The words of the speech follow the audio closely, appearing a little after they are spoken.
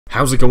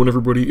How's it going,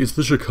 everybody? It's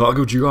the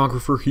Chicago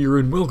Geographer here,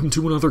 and welcome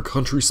to another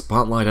Country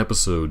Spotlight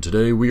episode.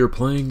 Today we are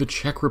playing the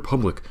Czech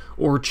Republic,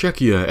 or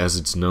Czechia as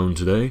it's known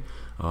today,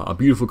 a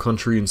beautiful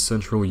country in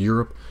Central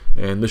Europe,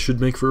 and this should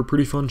make for a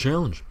pretty fun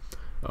challenge.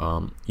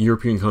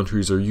 European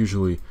countries are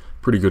usually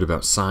pretty good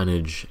about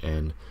signage,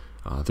 and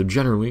they're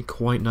generally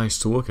quite nice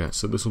to look at,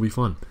 so this will be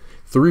fun.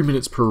 3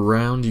 minutes per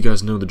round, you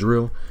guys know the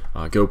drill.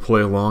 Go play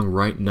along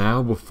right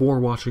now before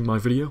watching my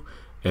video,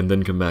 and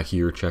then come back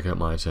here, check out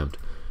my attempt.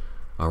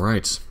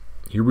 Alright,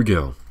 here we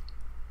go.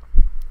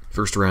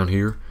 First round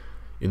here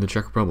in the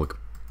Czech Republic.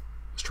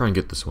 Let's try and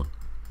get this one.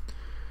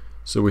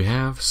 So we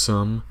have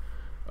some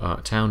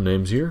town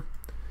names here.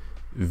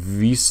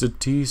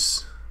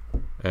 Vyšetíš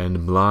and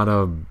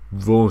Mladá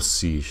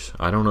Vosíš.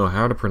 I don't know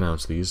how to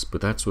pronounce these,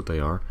 but that's what they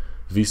are.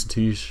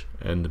 Vyšetíš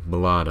and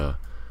Mladá.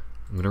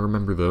 I'm going to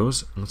remember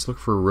those. Let's look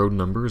for a road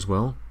number as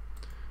well.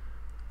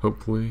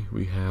 Hopefully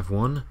we have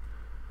one.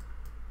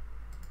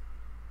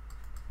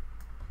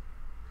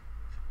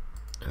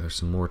 There's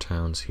some more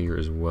towns here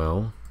as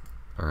well.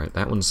 Alright,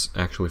 that one's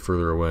actually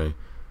further away.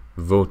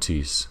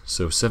 Votis.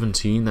 So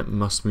 17, that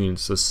must mean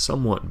it's a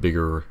somewhat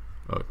bigger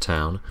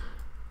town.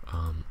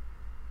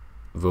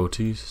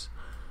 Votis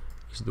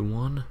is the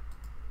one.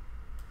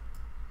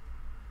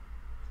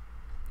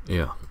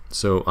 Yeah,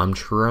 so I'm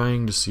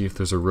trying to see if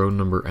there's a road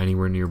number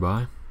anywhere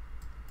nearby.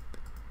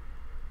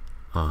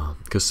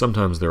 Because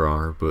sometimes there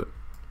are, but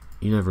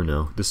you never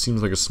know. This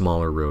seems like a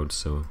smaller road,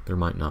 so there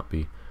might not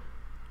be.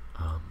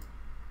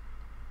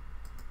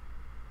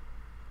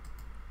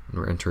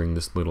 We're entering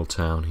this little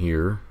town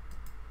here.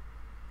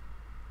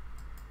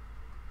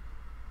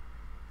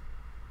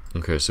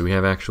 Okay, so we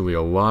have actually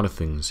a lot of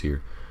things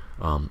here.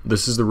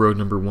 This is the road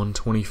number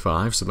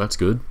 125, so that's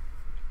good.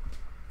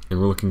 And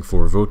we're looking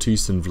for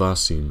Votis and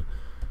Vlasim.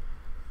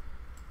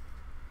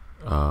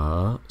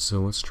 So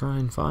let's try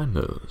and find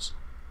those.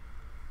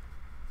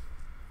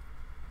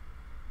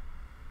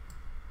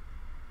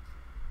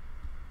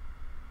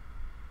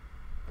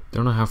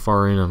 Don't know how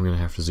far in I'm going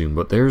to have to zoom,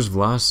 but there's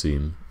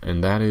Vlasim,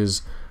 and that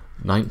is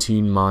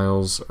 19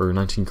 miles, or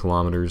 19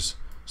 kilometers,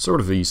 sort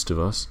of east of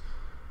us.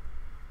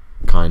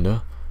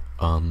 Kinda.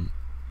 And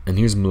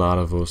here's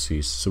Mladá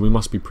Vosíš, so we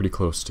must be pretty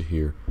close to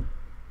here.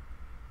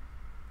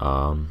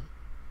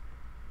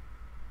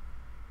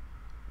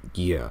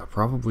 Yeah,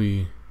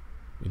 probably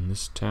in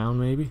this town,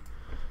 maybe?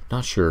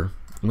 Not sure.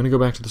 I'm going to go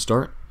back to the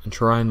start and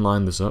try and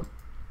line this up.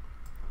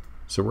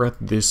 So we're at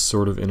this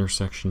sort of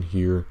intersection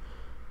here.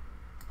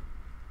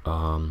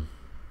 Okay.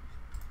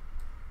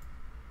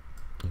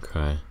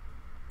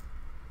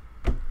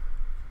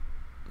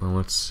 Well,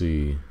 let's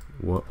see.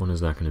 What one is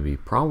that going to be?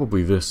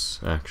 Probably this,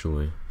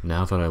 actually,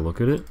 now that I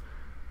look at it.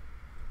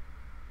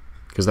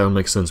 Because that would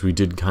make sense. We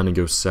did kind of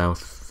go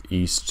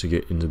southeast to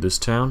get into this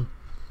town.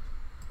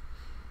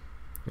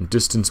 And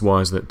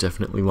distance-wise, that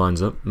definitely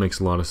lines up.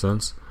 Makes a lot of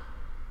sense.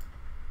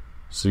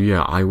 So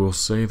yeah, I will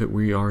say that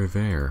we are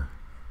there.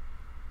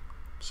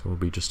 So we'll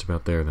be just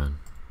about there then.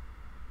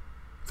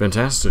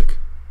 Fantastic.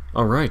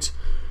 Alright,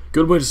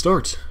 good way to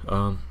start.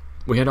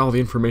 We had all the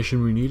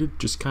information we needed,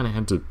 just kind of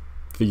had to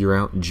figure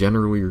out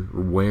generally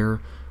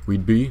where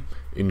we'd be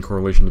in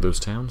correlation to those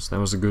towns. That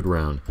was a good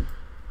round.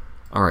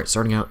 Alright,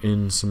 starting out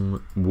in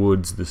some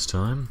woods this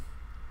time.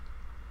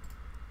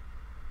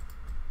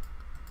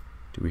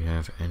 Do we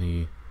have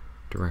any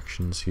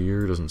directions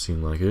here? Doesn't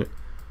seem like it.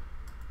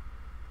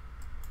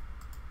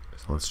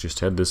 So let's just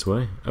head this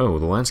way. Oh,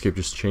 the landscape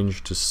just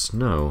changed to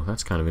snow.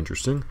 That's kind of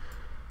interesting.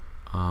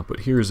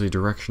 But here's a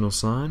directional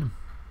sign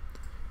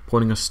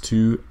pointing us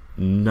to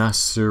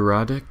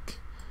Náseradek,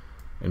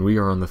 and we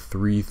are on the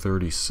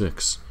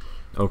 336.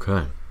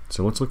 Okay,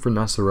 so let's look for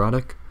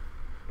Náseradek.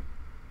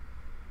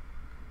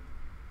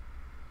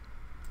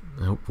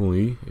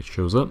 Hopefully it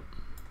shows up.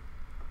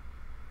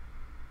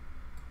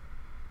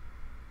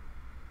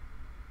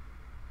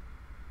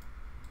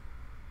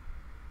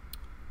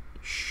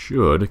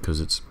 Should,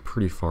 because it's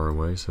pretty far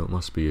away, so it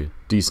must be a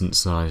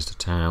decent-sized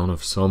town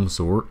of some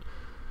sort.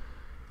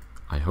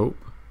 I hope.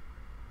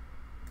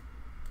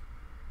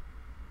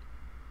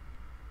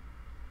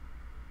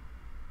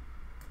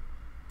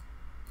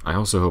 I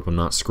also hope I'm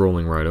not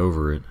scrolling right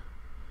over it,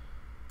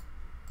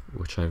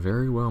 which I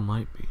very well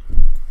might be.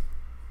 I'm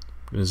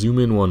going to zoom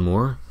in one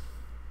more.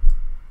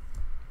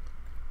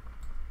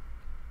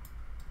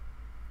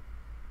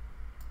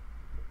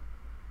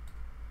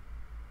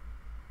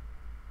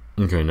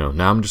 Okay, no,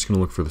 now I'm just going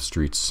to look for the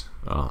streets,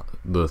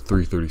 the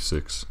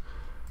 336,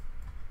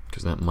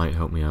 because that might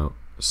help me out.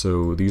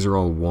 So these are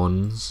all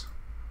ones.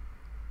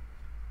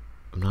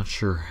 I'm not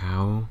sure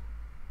how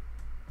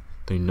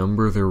they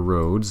number their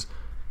roads,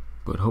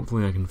 but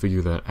hopefully I can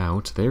figure that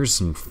out. There's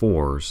some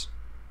fours.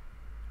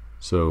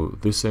 So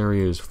this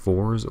area is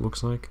fours, it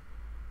looks like.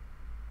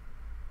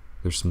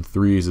 There's some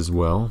threes as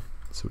well.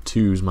 So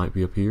twos might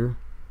be up here.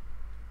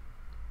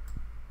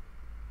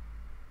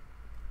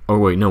 Oh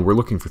wait, no, we're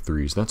looking for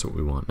threes. That's what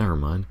we want. Never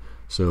mind.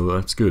 So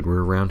that's good.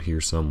 We're around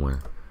here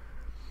somewhere.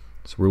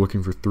 So we're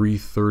looking for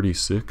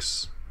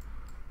 336.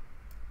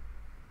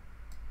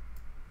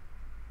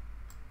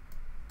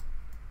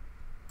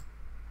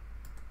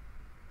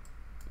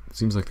 It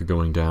seems like they're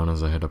going down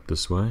as I head up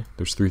this way.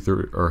 There's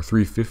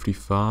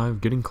 355,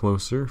 getting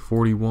closer.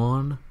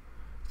 41,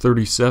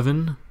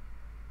 37.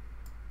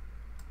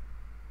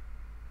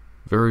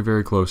 Very,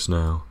 very close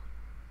now.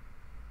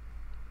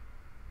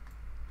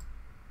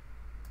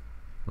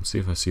 Let's see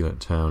if I see that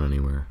town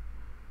anywhere.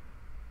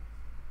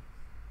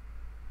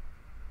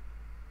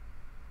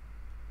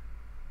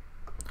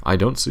 I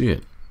don't see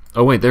it.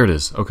 Oh wait, there it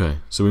is. Okay,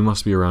 so we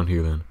must be around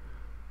here then.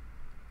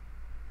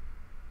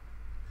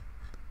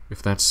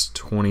 If that's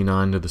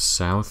 29 to the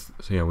south,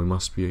 so yeah, we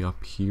must be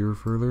up here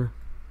further.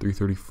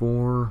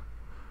 334,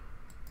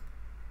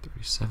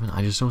 37.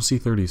 I just don't see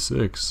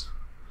 36.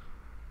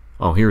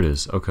 Oh, here it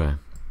is. Okay.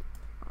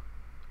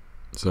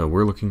 So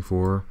we're looking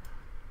for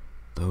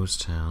those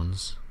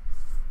towns.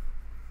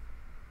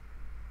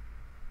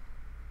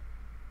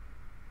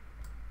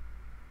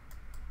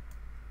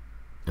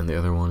 And the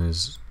other one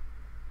is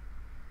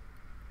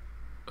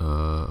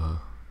I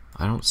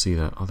don't see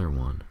that other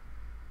one.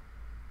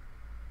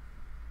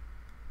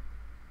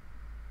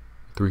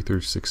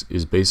 336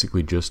 is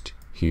basically just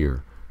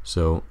here.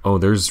 So, oh,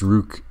 there's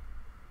Rook.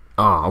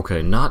 Ah,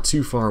 okay, not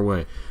too far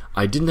away.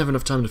 I didn't have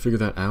enough time to figure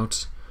that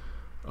out.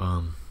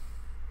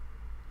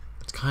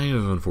 It's kind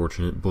of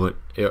unfortunate, but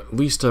at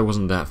least I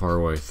wasn't that far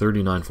away.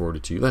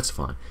 3942, that's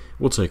fine.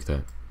 We'll take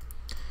that.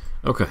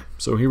 Okay,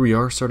 so here we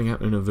are, starting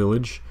out in a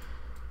village.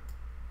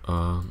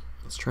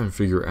 Let's try and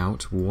figure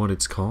out what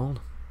it's called.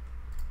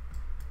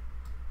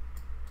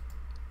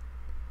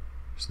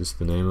 Is this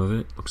the name of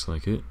it? Looks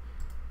like it.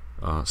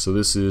 So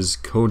this is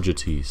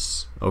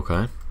Geoguessr.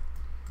 Okay.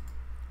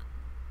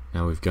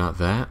 Now we've got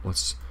that.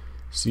 Let's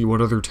see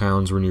what other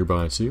towns we're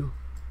nearby to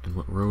and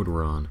what road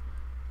we're on.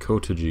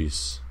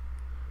 Geoguessr.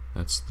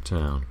 That's the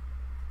town.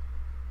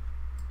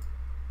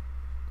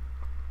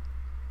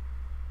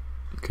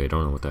 Okay,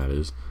 don't know what that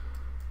is.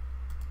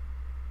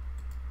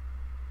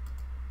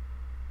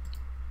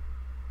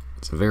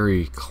 It's a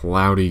very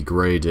cloudy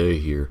gray day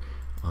here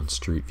on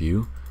Street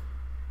View.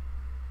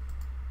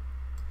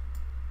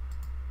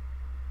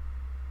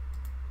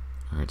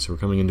 Alright, so we're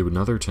coming into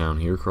another town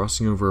here,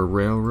 crossing over a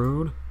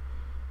railroad.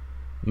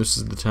 And this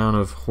is the town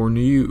of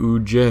Horny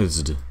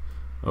Ujezd.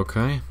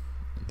 Okay,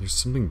 there's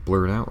something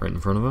blurred out right in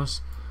front of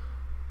us.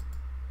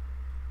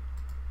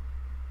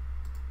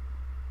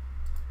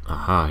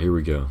 Aha, here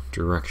we go.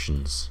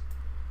 Directions.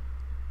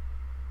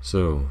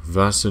 So,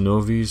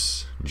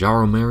 Vasinovis,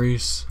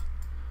 Jaromeris,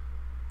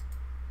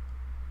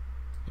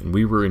 and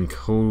we were in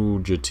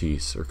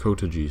Geoguessr, or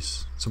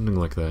Geoguessr, something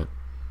like that.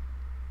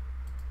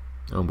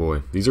 Oh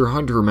boy, these are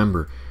hard to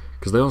remember,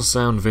 because they all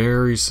sound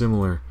very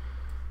similar,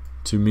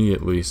 to me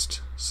at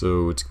least,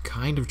 so it's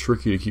kind of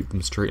tricky to keep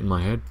them straight in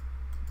my head.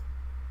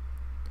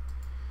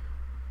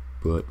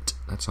 But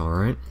that's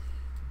alright.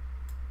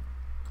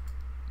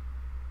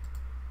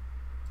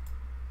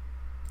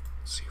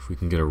 Let's see if we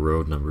can get a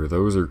road number.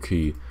 Those are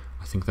key.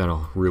 I think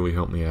that'll really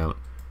help me out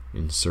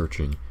in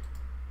searching.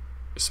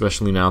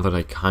 Especially now that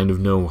I kind of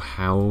know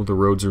how the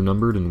roads are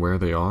numbered and where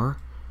they are.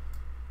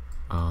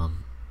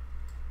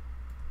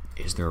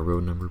 Is there a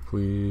road number,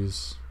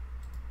 please?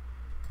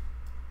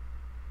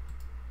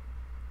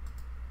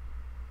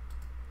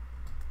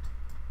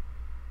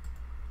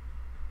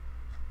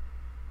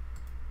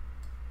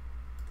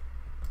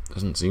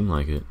 Doesn't seem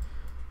like it.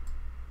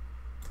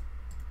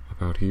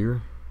 About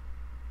here?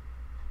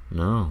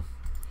 No.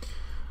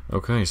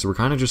 Okay, so we're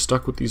kind of just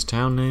stuck with these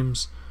town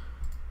names.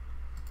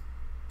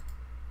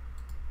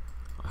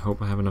 I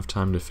hope I have enough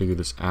time to figure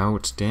this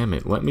out. Damn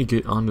it, let me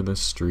get onto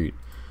this street.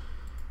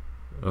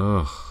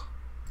 Ugh.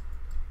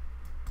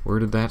 Where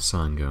did that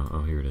sign go?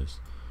 Oh, here it is.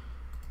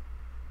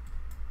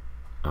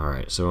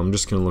 Alright, so I'm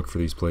just going to look for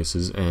these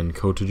places, and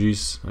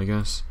Geoguessr, I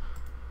guess.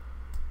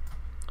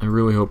 I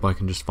really hope I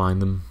can just find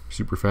them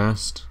super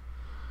fast.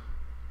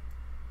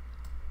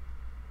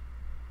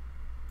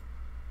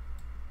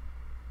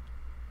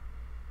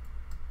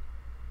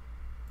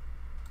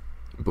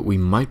 But we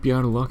might be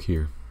out of luck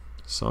here.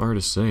 Sorry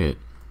to say it.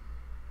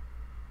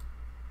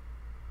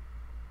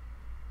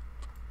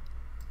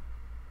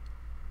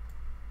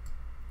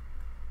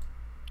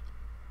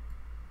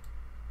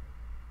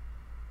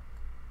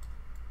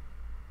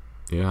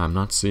 Yeah, I'm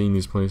not seeing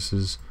these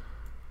places.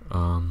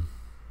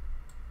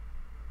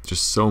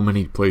 Just so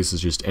many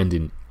places just end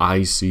in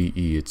ICE.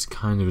 It's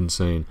kind of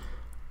insane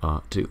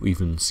to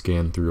even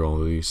scan through all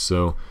of these.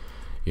 So,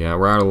 yeah,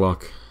 we're out of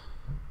luck.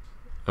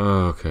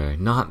 Okay,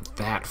 not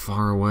that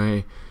far away.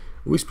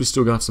 At least we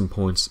still got some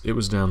points. It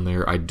was down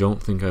there. I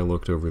don't think I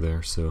looked over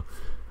there, so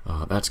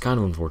that's kind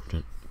of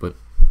unfortunate. But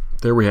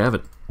there we have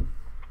it.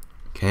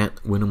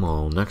 Can't win them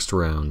all. Next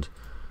round,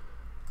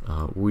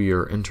 we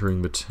are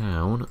entering the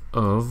town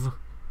of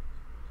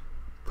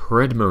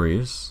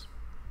Predmaris.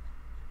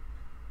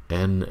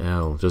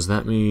 NL. Does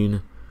that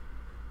mean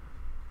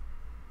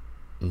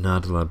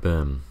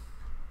Nadlabem?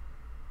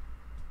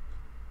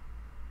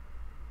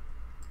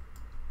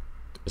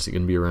 Is it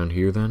going to be around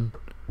here then?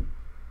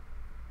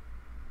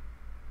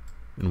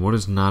 And what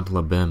does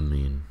Nadlabem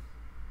mean?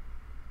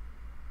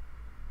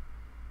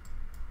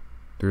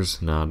 There's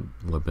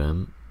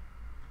Nadlabem.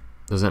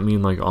 Does that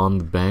mean like on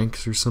the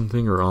banks or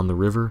something, or on the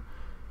river?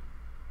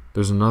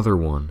 There's another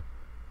one.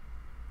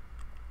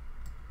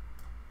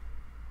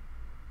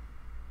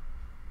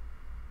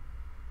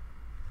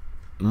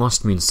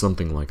 Must mean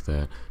something like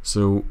that.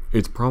 So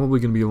it's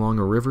probably going to be along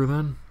a river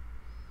then?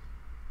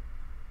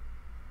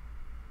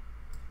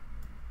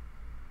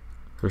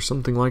 Or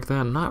something like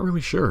that? Not really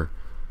sure.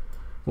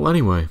 Well,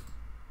 anyway,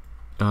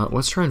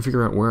 let's try and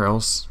figure out where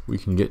else we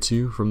can get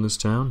to from this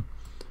town.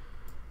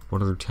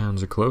 What other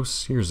towns are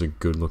close? Here's a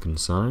good looking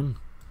sign.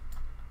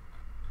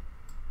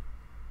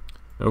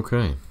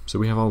 Okay, so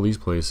we have all these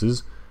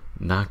places.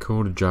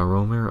 Náchod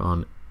Jaromír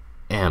on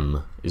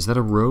M. Is that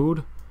a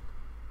road?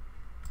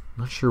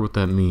 Not sure what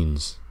that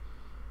means.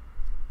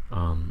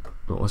 But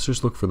let's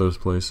just look for those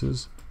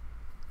places.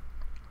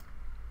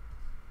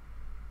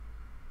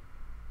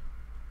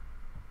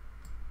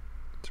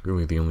 It's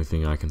really the only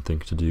thing I can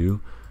think to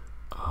do.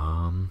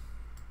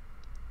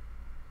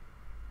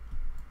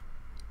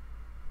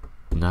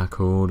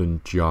 Náchod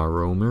and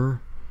Jaromír.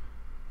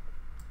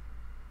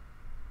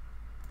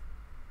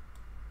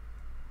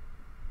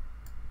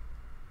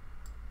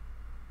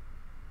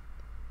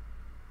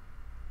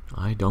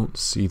 I don't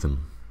see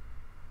them.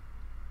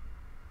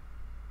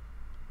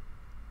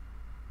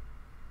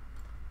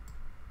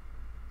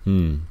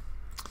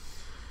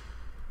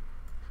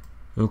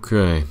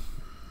 Okay.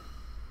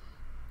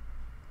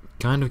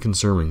 Kind of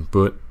concerning,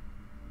 but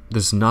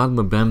this Nad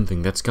Labem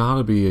thing, that's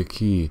gotta be a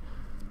key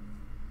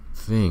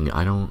thing.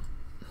 I don't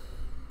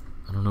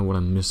know what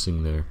I'm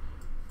missing there.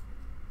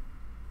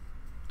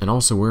 And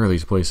also, where are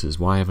these places?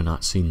 Why have I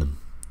not seen them?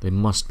 They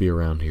must be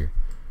around here.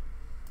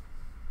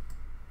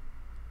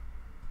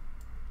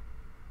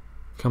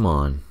 Come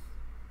on.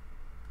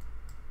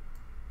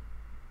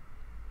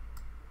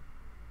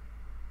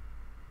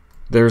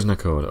 There's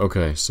Náchod.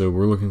 Okay, so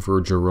we're looking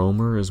for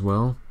Jaromír as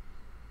well,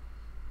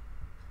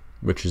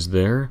 which is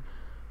there.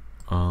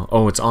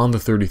 Oh, it's on the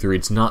 33.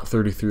 It's not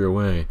 33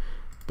 away.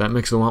 That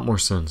makes a lot more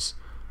sense.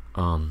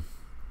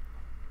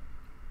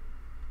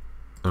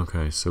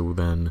 Okay, so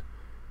then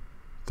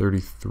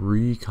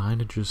 33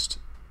 kind of just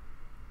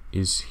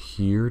is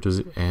here. Does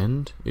it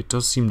end? It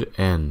does seem to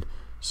end,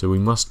 so we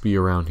must be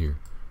around here.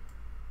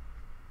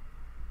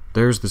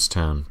 There's this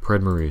town,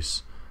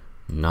 Predmaris.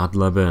 Nad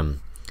Labem.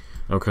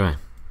 Okay.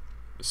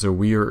 So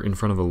we are in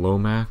front of a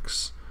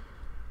Lomax.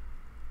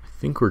 I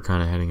think we're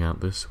kind of heading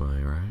out this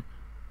way, right?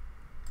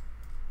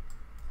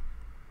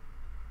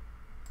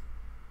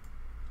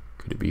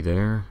 Could it be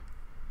there?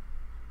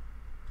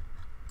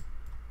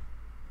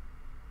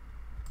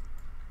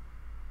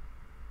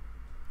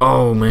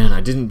 Oh man, I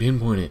didn't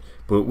pinpoint it,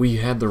 but we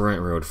had the right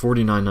road.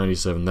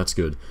 4997, that's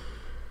good.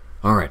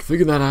 Alright,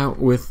 figured that out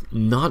with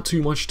not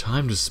too much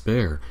time to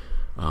spare.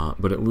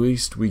 But at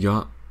least we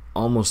got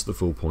almost the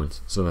full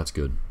points, so that's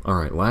good.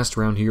 Alright, last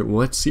round here.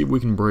 Let's see if we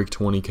can break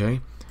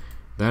 20k.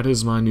 That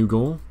is my new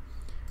goal.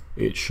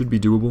 It should be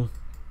doable,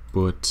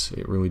 but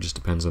it really just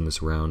depends on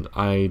this round.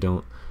 I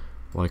don't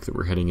like that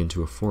we're heading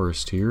into a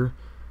forest here,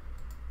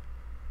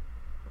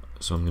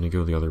 so I'm going to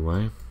go the other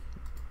way.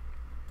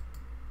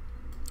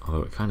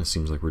 Although it kind of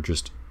seems like we're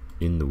just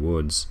in the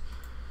woods.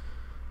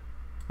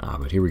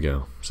 But here we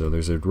go. So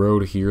there's a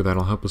road here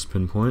that'll help us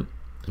pinpoint,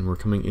 and we're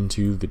coming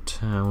into the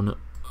town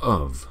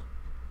of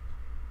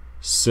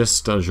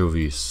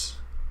Cestajovice.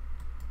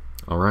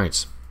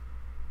 Alright.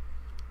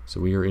 So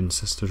we are in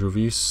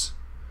Cestajovice.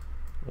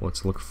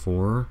 Let's look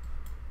for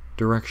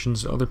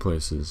directions to other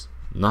places.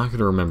 Not going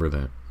to remember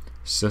that.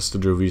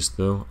 Cestajovice,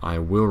 though, I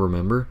will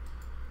remember.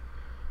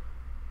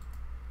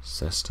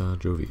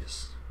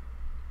 Cestajovice.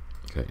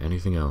 Okay,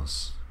 anything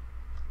else?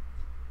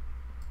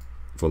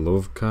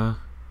 Volovka.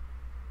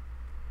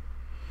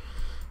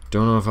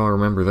 Don't know if I'll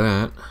remember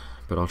that,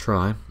 but I'll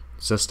try.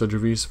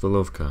 Cestajovice,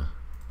 Volovka.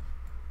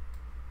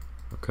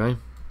 Okay.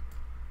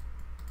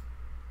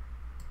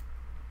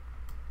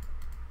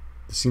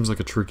 This seems like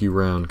a tricky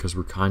round because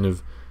we're kind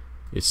of...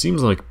 It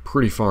seems like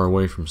pretty far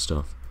away from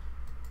stuff.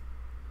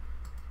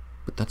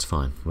 But that's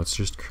fine. Let's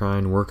just try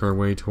and work our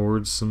way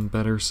towards some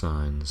better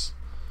signs.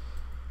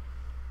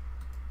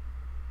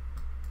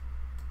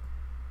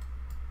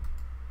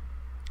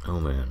 Oh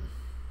man.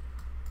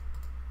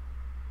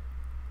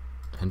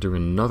 Enter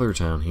another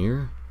town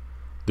here.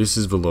 This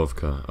is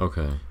Volovka.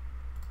 Okay.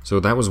 So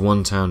that was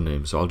one town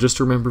name, so I'll just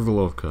remember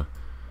Volovka.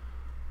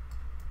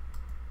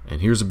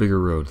 And here's a bigger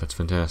road. That's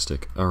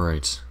fantastic.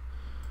 Alright.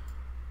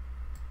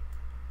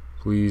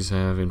 Please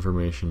have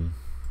information.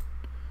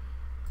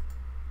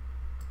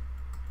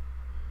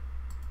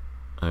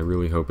 I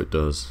really hope it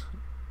does.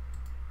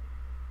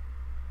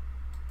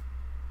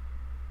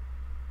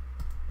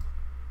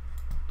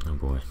 Oh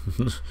boy.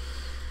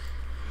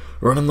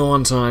 Running low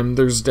on time.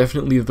 There's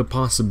definitely the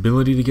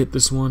possibility to get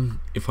this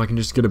one if I can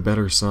just get a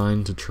better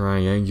sign to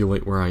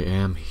triangulate where I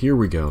am. Here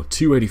we go.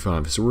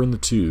 285. So we're in the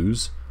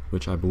 2s,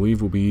 which I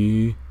believe will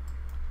be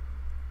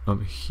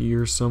up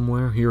here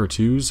somewhere. Here are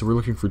 2s. So we're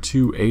looking for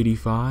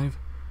 285.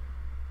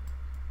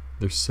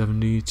 There's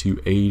 70,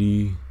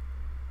 280,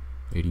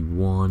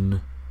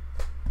 81,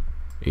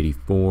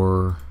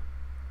 84,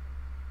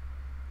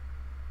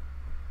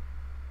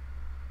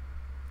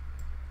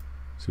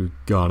 So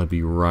we've gotta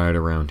be right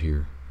around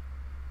here.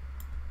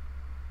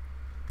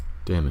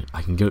 Damn it,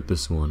 I can get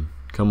this one.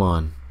 Come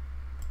on.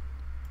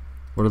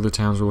 What are the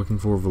towns we're looking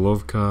for?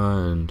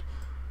 Volovka and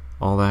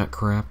all that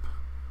crap.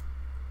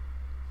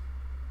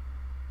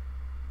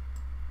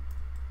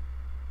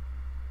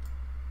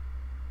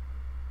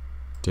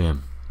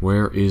 Damn,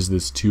 where is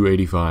this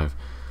 285?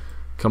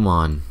 Come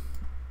on.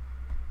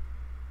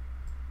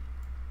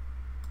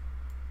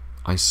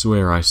 I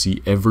swear I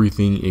see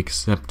everything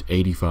except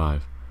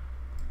 85.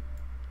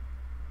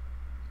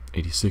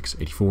 86,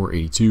 84,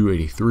 82,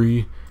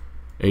 83,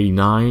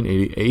 89,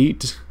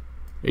 88,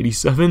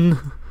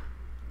 87.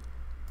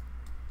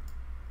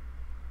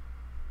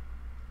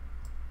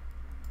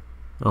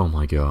 Oh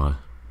my god.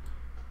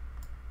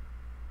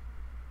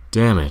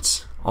 Damn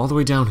it. All the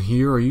way down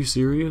here? Are you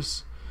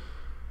serious?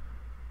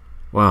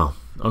 Wow.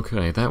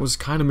 Okay, that was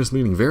kind of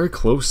misleading. Very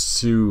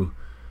close to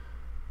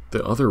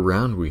the other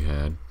round we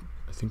had.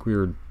 I think we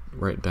were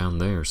right down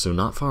there, so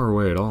not far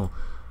away at all.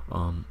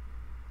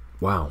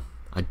 Wow.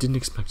 I didn't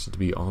expect it to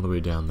be all the way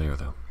down there,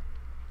 though.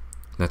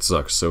 That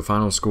sucks. So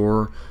final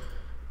score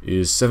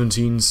is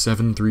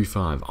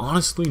 17-735.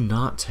 Honestly,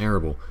 not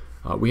terrible.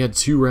 We had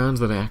 2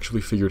 rounds that I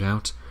actually figured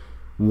out.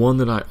 One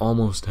that I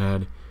almost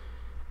had.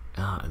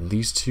 And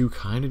these 2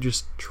 kind of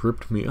just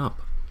tripped me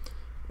up.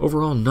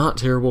 Overall, not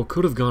terrible.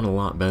 Could have gone a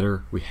lot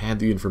better. We had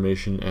the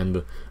information and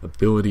the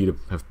ability to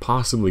have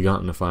possibly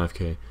gotten a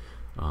 5K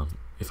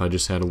if I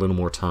just had a little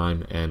more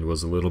time and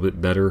was a little bit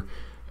better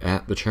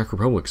at the Czech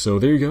Republic. So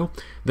there you go.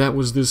 That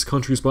was this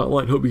country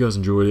spotlight. Hope you guys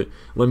enjoyed it.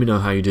 Let me know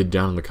how you did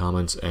down in the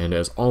comments. And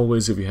as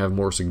always, if you have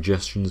more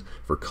suggestions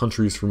for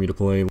countries for me to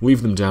play,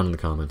 leave them down in the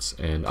comments.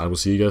 And I will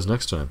see you guys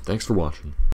next time. Thanks for watching.